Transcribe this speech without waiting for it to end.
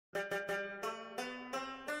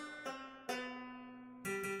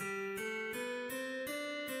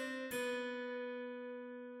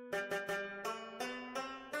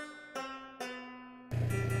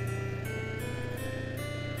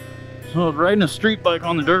So riding a street bike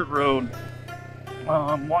on the dirt road,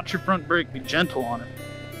 watch your front brake, be gentle on it.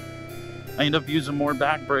 I end up using more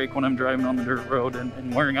back brake when I'm driving on the dirt road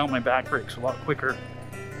and wearing out my back brakes a lot quicker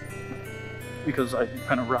because I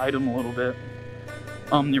kind of ride them a little bit.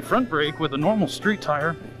 Your front brake with a normal street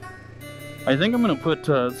tire, I think I'm going to put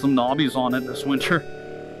some knobbies on it this winter.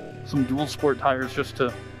 Some dual sport tires just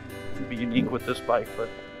to be unique with this bike, but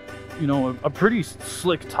you know, a pretty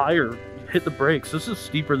slick tire. Hit the brakes. This is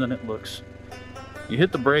steeper than it looks. You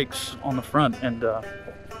hit the brakes on the front and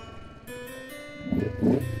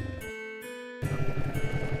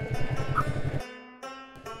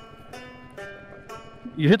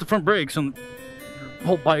you hit the front brakes and your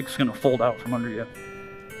whole bike's gonna fold out from under you.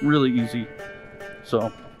 Really easy.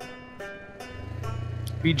 So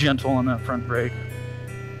be gentle on that front brake.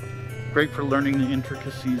 Great for learning the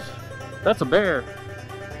intricacies. That's a bear.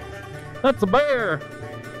 That's a bear.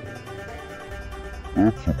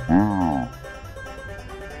 That's a bear.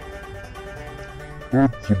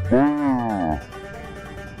 That's a bear.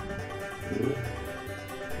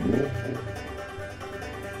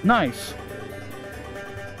 Nice.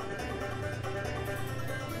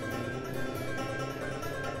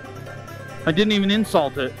 I didn't even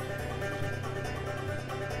insult it.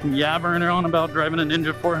 Yabbering on about driving a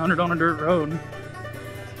Ninja 400 on a dirt road.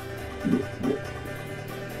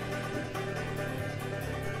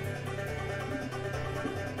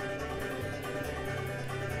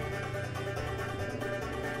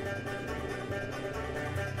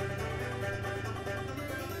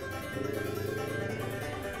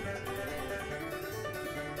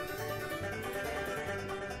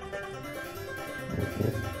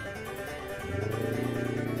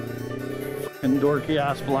 And dorky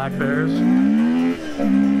ass black bears.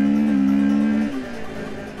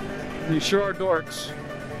 They sure are dorks.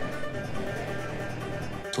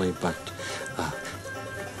 But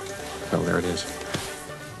oh, there it is.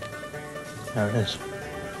 There it is.